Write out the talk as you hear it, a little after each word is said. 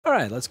All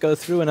right, let's go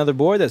through another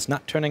board that's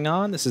not turning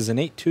on. This is an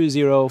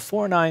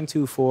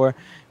 820-4924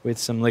 with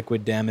some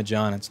liquid damage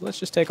on it. So let's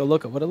just take a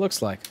look at what it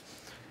looks like.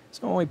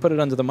 So when we put it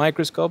under the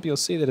microscope, you'll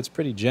see that it's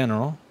pretty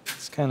general.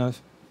 It's kind of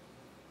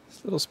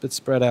a little bit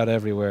spread out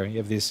everywhere. You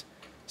have these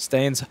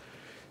stains.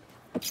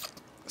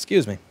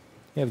 Excuse me.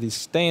 You have these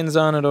stains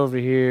on it over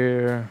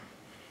here.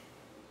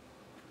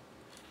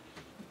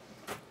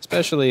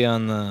 Especially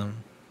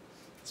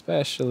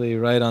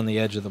right on the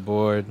edge of the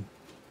board.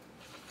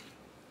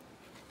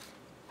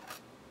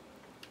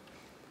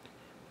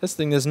 This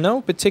thing, there's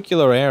no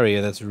particular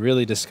area that's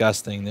really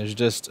disgusting. There's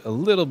just a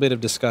little bit of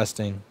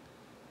disgusting,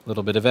 a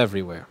little bit of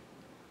everywhere.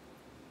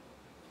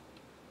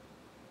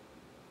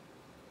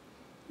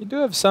 You do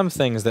have some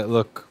things that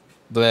look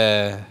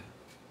bleh.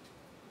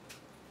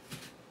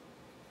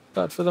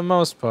 But for the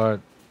most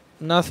part,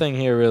 nothing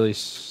here really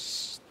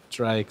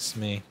strikes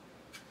me.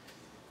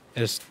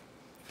 There's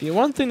the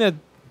one thing that...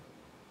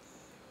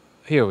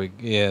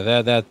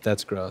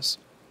 that's gross.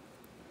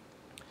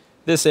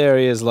 This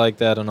area is like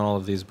that on all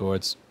of these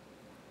boards.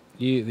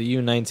 The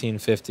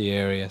U1950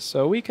 area.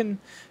 So we can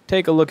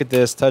take a look at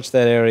this, touch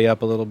that area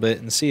up a little bit,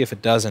 and see if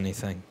it does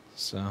anything.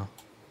 So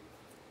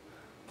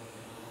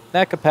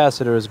that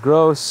capacitor is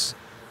gross.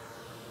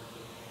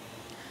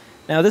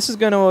 Now this is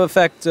going to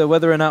affect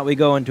whether or not we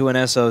go into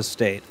an SO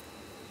state.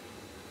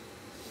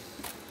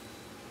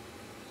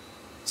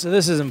 So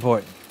this is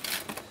important.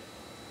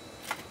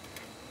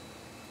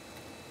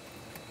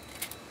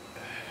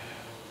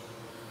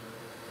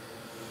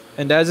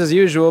 And as is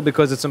usual,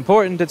 because it's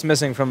important, it's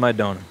missing from my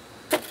donor.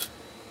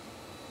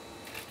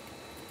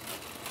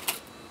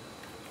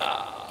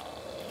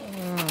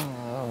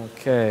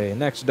 Okay,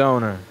 next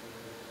donor.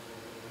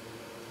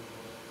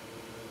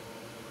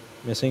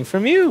 Missing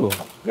from you.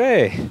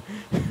 Great.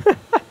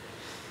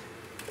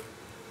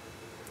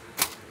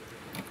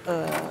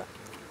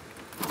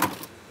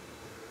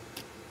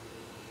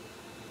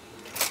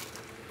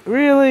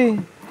 Really?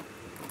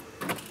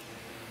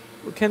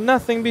 Can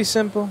nothing be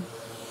simple?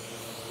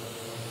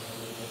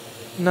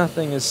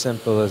 Nothing is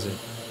simple, is it?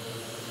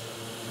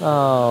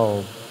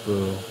 Oh,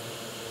 boo.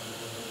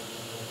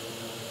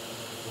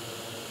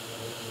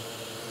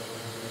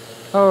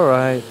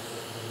 Alright.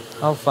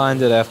 I'll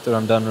find it after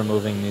I'm done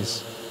removing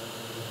these.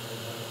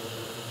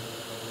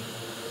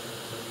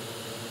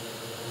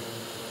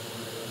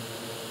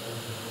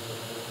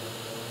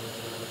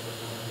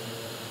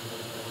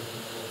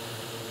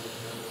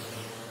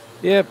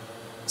 Yep.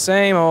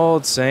 Same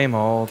old, same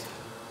old.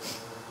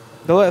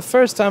 The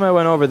first time I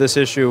went over this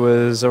issue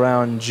was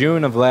around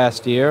June of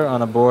last year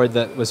on a board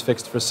that was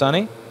fixed for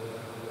Sunny.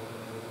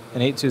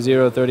 An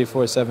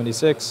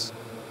 820-3476.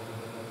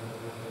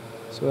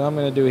 So what I'm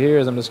going to do here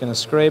is I'm just going to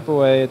scrape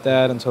away at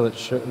that until it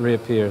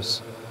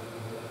reappears.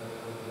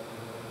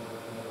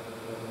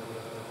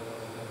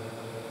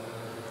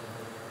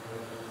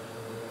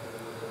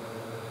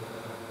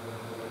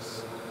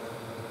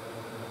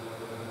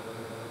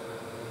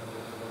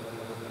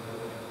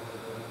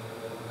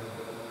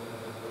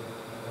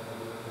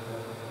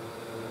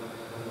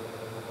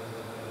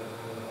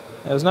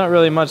 There's not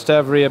really much to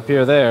have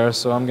reappear there,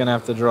 so I'm going to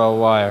have to draw a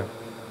wire.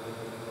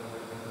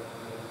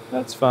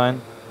 That's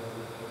fine.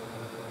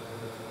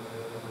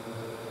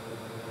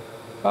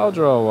 I'll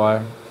draw a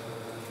wire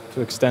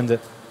to extend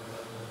it.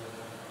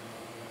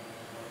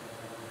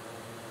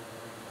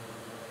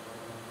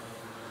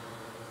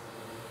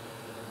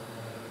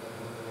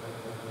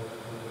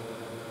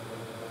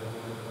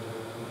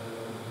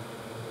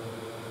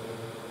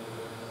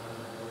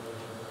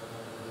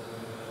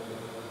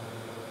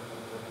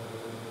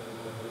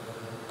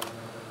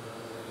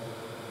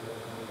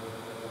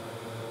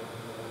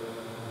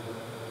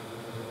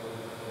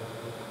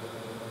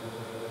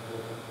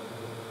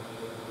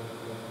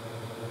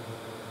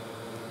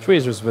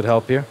 Tweezers would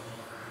help here.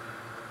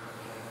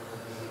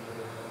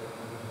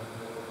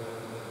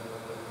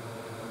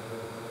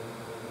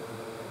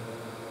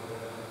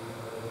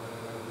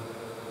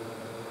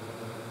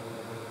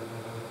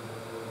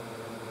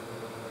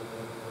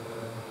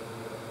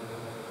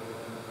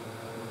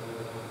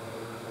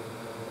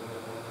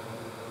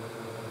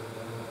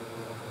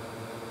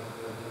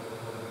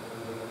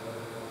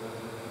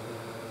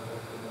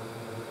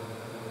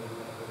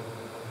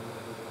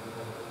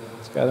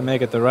 It's got to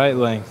make it the right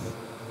length.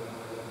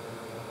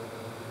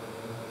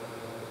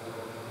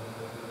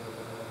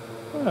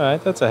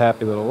 Alright, that's a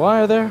happy little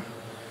wire there.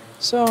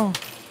 So,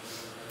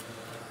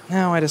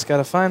 now I just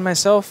gotta find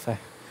myself a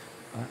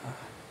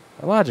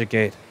logic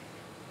gate.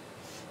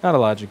 Not a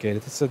logic gate,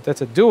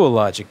 that's a dual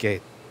logic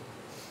gate.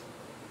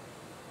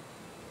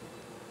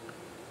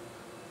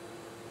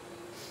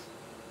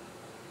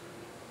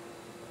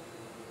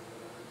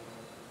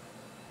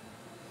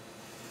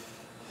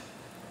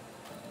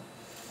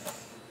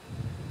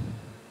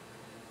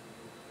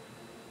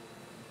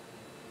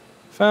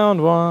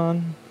 Found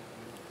one.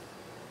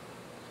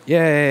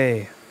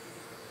 Yay.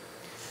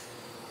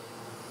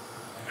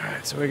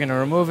 Alright, so we're going to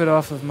remove it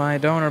off of my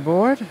donor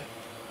board.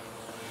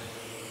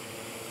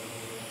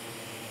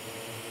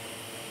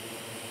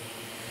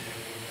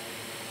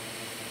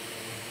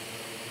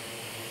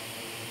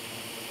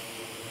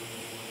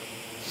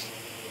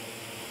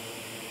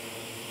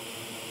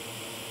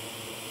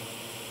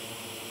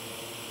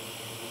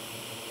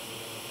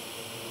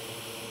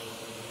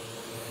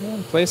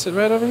 And place it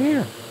right over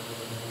here.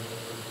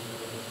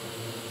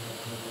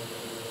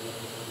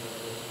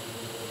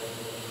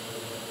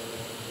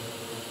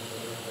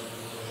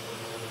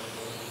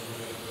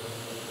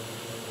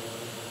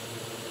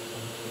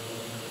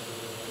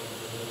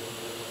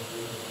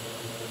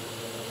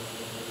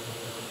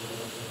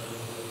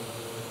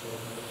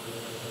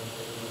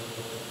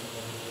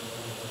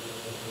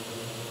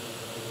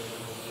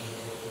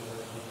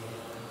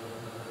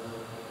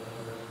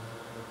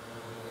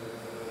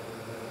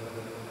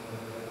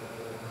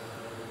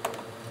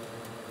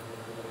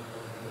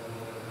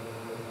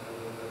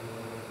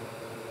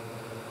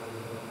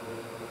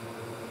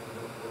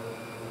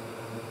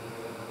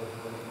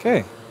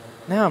 Okay,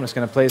 now I'm just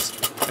going to place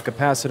a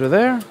capacitor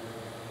there.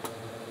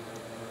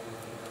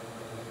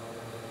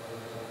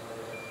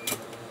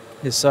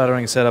 This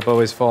soldering setup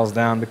always falls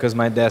down because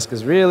my desk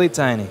is really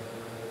tiny.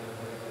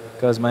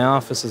 Because my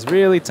office is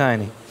really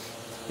tiny.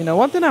 You know,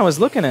 one thing I was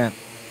looking at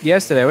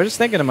yesterday, I was just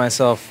thinking to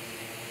myself,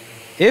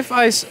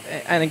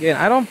 and again,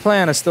 I don't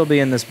plan to still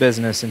be in this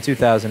business in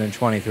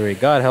 2023.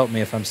 God help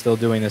me if I'm still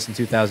doing this in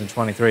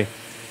 2023.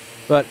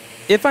 But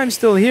if I'm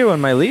still here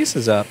when my lease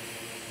is up,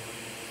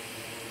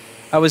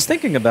 I was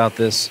thinking about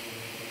this.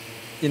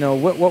 You know,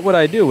 what would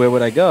I do? Where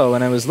would I go?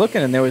 And I was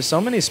looking, and there were so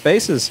many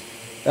spaces.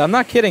 I'm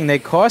not kidding. They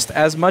cost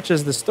as much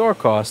as the store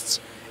costs,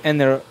 and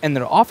they're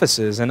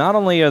offices. And not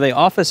only are they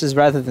offices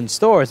rather than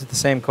stores at the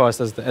same cost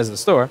as the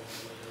store,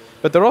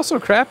 but they're also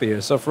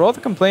crappier. So for all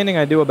the complaining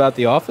I do about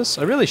the office,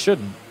 I really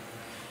shouldn't.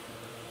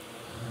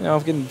 You know,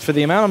 for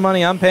the amount of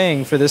money I'm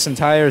paying for this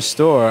entire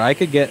store, I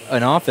could get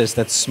an office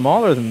that's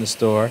smaller than the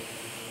store,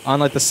 on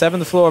like the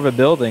 7th floor of a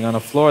building, on a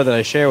floor that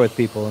I share with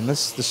people. And the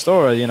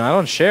store, you know, I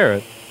don't share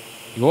it.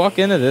 You walk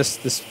into the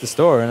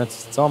store and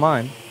it's all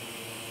mine.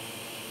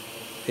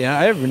 Yeah,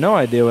 I have no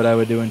idea what I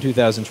would do in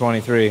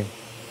 2023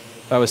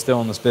 if I was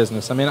still in this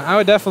business. I mean,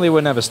 I definitely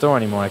wouldn't have a store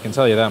anymore, I can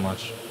tell you that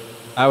much.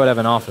 I would have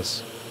an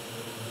office.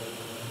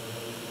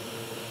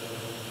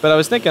 But I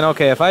was thinking,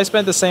 okay, if I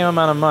spent the same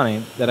amount of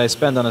money that I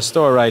spend on a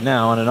store right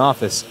now on an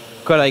office,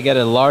 could I get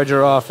a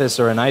larger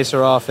office or a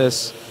nicer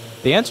office?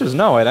 The answer is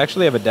no. I'd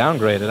actually have it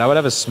downgraded. I would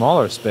have a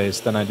smaller space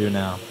than I do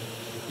now.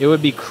 It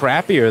would be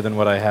crappier than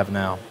what I have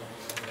now.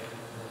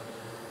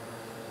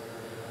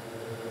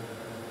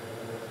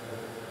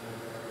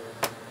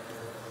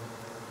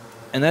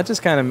 And that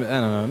just kind of,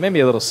 I don't know, made me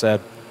a little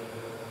sad.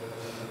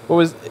 It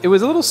was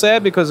a little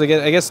sad because I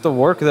guess the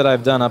work that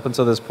I've done up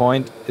until this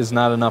point is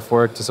not enough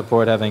work to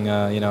support having,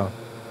 you know,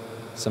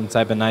 some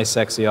type of nice,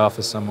 sexy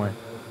office somewhere.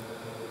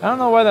 I don't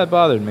know why that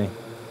bothered me.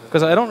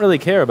 Because I don't really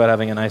care about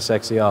having a nice,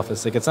 sexy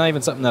office. Like, it's not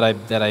even something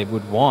that I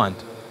would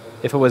want.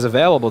 If it was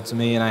available to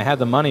me and I had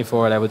the money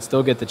for it, I would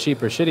still get the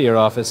cheaper, shittier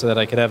office so that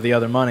I could have the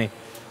other money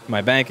in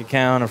my bank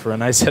account or for a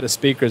nice set of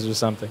speakers or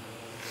something.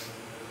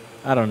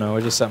 I don't know. It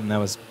was just something that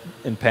was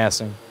in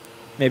passing.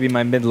 Maybe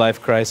my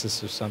midlife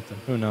crisis or something.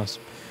 Who knows?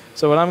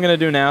 So what I'm going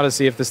to do now to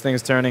see if this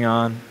thing's turning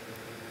on,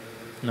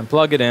 I'm going to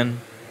plug it in.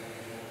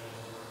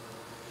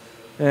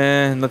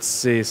 And let's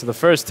see. So the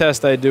first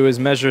test I do is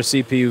measure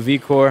CPU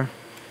V-core.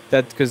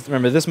 Because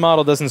remember, this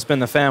model doesn't spin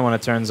the fan when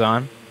it turns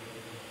on.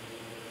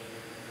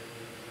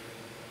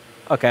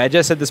 Okay, I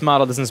just said this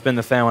model doesn't spin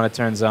the fan when it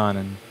turns on,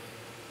 and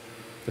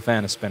the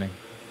fan is spinning.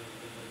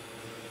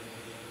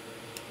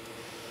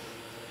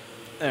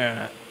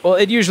 Well,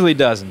 it usually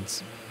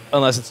doesn't,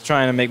 unless it's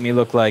trying to make me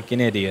look like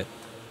an idiot.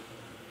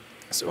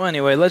 So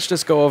anyway, let's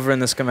just go over in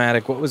the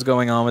schematic what was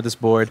going on with this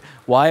board,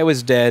 why it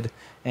was dead,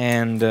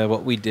 and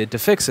what we did to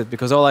fix it.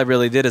 Because all I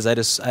really did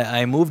is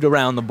I moved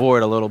around the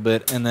board a little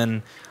bit, and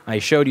then I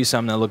showed you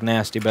something that looked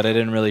nasty, but I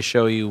didn't really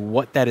show you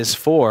what that is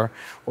for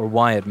or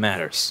why it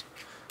matters.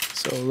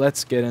 So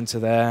let's get into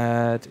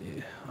that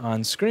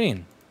on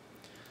screen.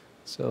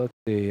 So let's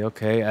see.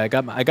 Okay, I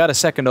got a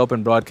second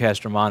open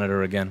broadcaster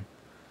monitor again.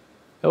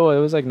 Oh, it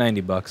was like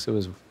 90 bucks. It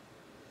was a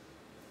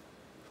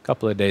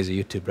couple of days of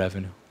YouTube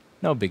revenue.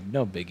 No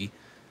biggie.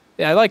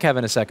 Yeah, I like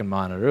having a second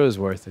monitor. It was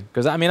worth it.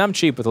 Because, I mean, I'm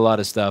cheap with a lot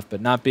of stuff, but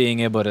not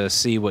being able to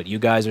see what you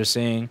guys are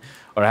seeing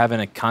or having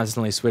to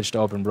constantly switch to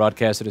open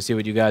broadcaster to see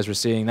what you guys were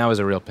seeing, that was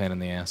a real pain in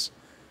the ass.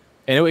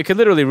 And it could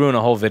literally ruin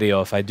a whole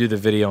video if I do the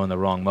video in the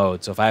wrong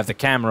mode. So if I have the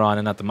camera on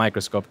and not the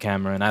microscope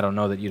camera and I don't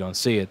know that you don't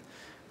see it,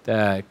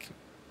 that...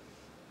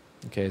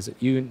 Okay, is it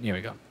you? Here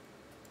we go.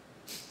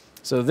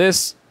 So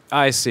this...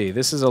 I see.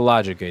 This is a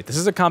logic gate. This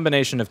is a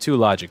combination of two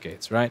logic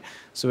gates, right?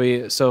 So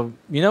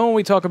you know when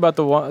we talk about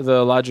the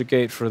logic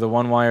gate for the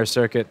one-wire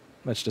circuit,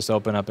 let's just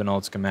open up an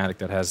old schematic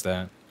that has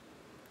that.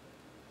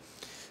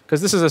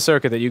 Because this is a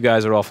circuit that you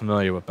guys are all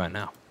familiar with by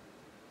now.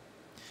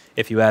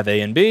 If you have A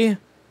and B,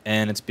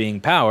 and it's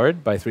being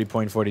powered by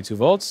 3.42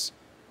 volts,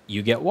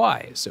 you get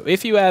Y. So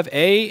if you have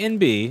A and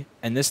B,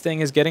 and this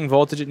thing is getting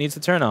voltage it needs to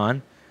turn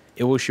on,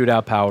 it will shoot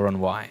out power on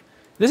Y.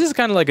 This is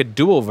kind of like a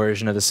dual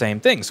version of the same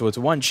thing. So it's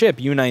one chip,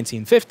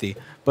 U1950,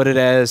 but it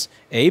has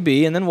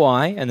AB and then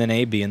Y, and then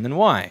AB and then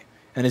Y.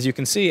 And as you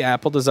can see,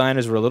 Apple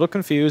designers were a little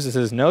confused. It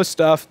says no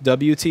stuff,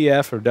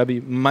 WTF, or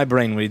W... My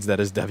brain reads that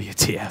as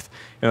WTF.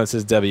 You know, it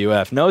says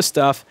WF. No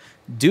stuff.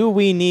 Do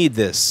we need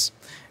this?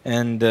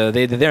 and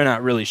they're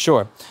not really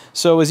sure.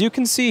 So as you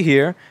can see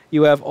here,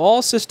 you have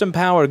all system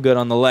power good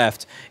on the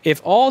left.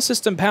 If all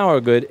system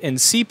power good and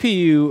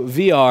CPU,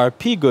 VR,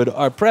 P good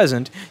are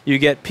present, you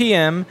get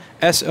PM,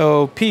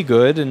 SO, P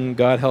good, and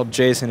God help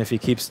Jason if he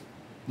keeps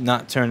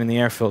not turning the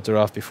air filter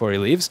off before he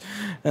leaves.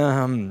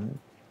 And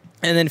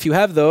then if you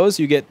have those,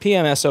 you get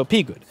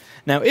PMSOP good.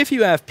 Now, if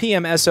you have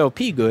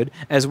PMSOP good,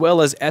 as well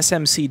as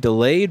SMC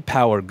delayed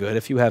power good,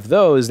 if you have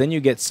those, then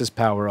you get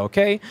syspower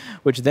OK,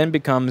 which then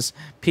becomes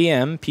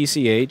PM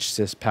PCH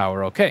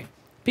syspower OK.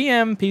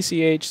 PM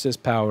PCH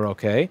syspower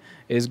OK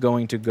is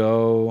going to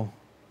go,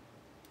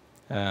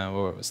 where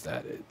was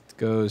that? It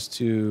goes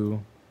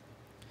to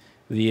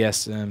the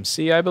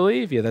SMC, I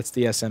believe. Yeah, that's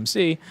the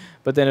SMC.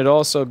 But then it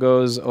also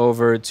goes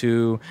over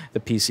to the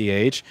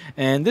PCH.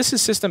 And this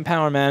is system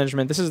power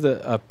management. This is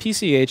the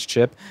PCH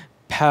chip,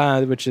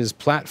 which is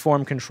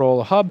Platform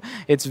Control Hub.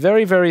 It's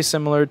very, very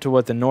similar to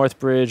what the North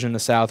Bridge and the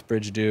South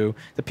Bridge do.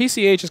 The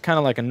PCH is kind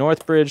of like a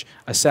North Bridge,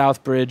 a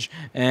South Bridge,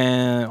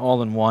 and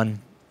all in one.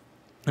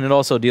 And it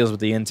also deals with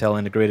the Intel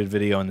integrated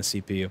video and the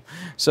CPU.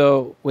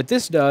 So what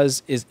this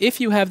does is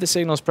if you have the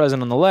signals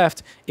present on the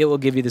left, it will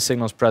give you the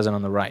signals present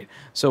on the right.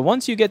 So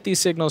once you get these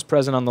signals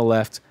present on the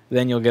left,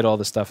 then you'll get all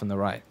the stuff on the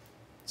right.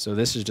 So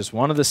this is just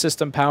one of the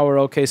system power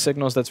OK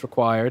signals that's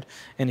required.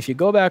 And if you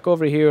go back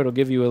over here, it'll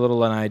give you a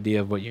little an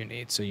idea of what you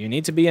need. So you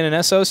need to be in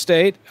an SO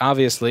state,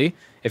 obviously.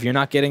 If you're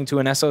not getting to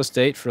an SO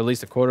state for at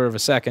least a quarter of a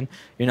second,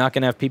 you're not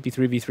going to have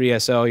PP3V3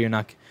 SO, you're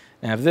not going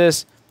to have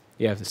this.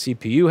 You have the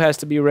CPU has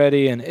to be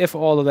ready, and if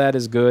all of that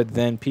is good,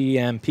 then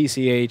PM,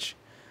 PCH,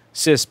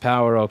 sys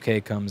power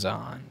OK comes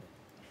on.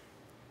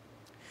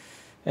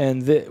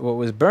 And what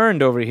was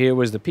burned over here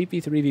was the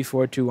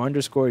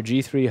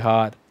PP3V42_G3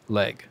 hot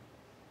leg,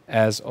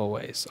 as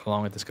always,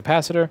 along with this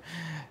capacitor.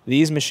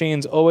 These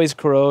machines always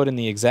corrode in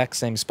the exact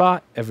same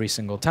spot every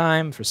single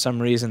time. For some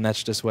reason,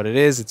 that's just what it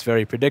is. It's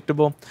very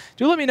predictable.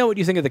 Do let me know what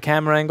you think of the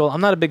camera angle. I'm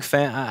not a big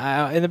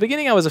fan. In the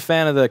beginning, I was a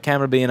fan of the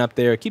camera being up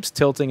there. It keeps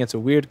tilting. It's a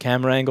weird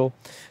camera angle.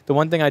 The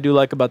one thing I do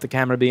like about the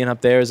camera being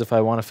up there is if I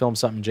want to film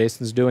something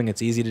Jason's doing,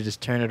 it's easy to just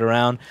turn it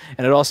around.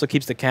 And it also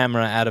keeps the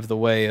camera out of the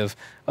way of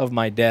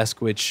my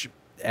desk, which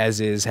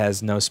as is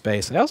has no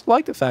space. I also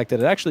like the fact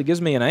that it actually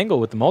gives me an angle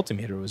with the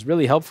multimeter. It was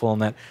really helpful in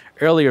that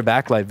earlier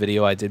backlight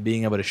video I did,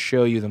 being able to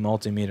show you the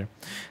multimeter.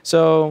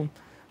 So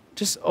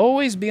just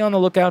always be on the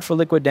lookout for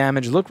liquid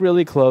damage. Look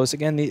really close.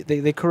 Again,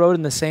 they corrode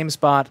in the same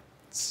spot.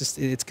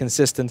 It's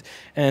consistent.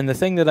 And the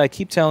thing that I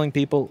keep telling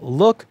people,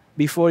 look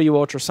before you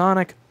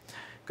ultrasonic,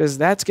 because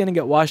that's going to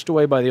get washed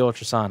away by the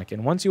ultrasonic.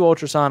 And once you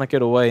ultrasonic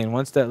it away, and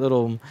once that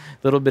little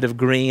bit of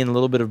green, a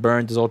little bit of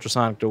burnt is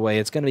ultrasonicked away,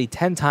 it's going to be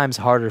 10 times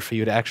harder for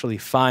you to actually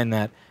find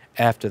that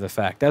after the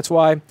fact. That's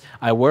why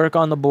I work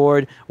on the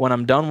board. When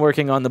I'm done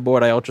working on the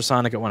board, I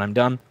ultrasonic it when I'm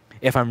done.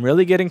 If I'm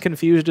really getting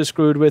confused or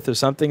screwed with, or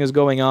something is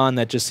going on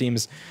that just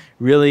seems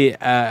really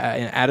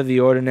out of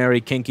the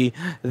ordinary, kinky,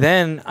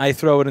 then I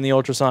throw it in the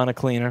ultrasonic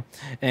cleaner,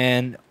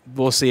 and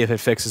we'll see if it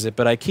fixes it.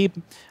 But I keep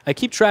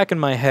track in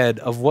my head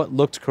of what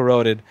looked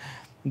corroded,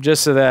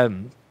 just so that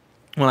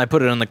when I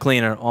put it on the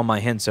cleaner, all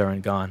my hints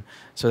aren't gone.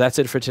 So that's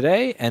it for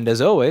today, and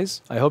as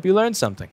always, I hope you learned something.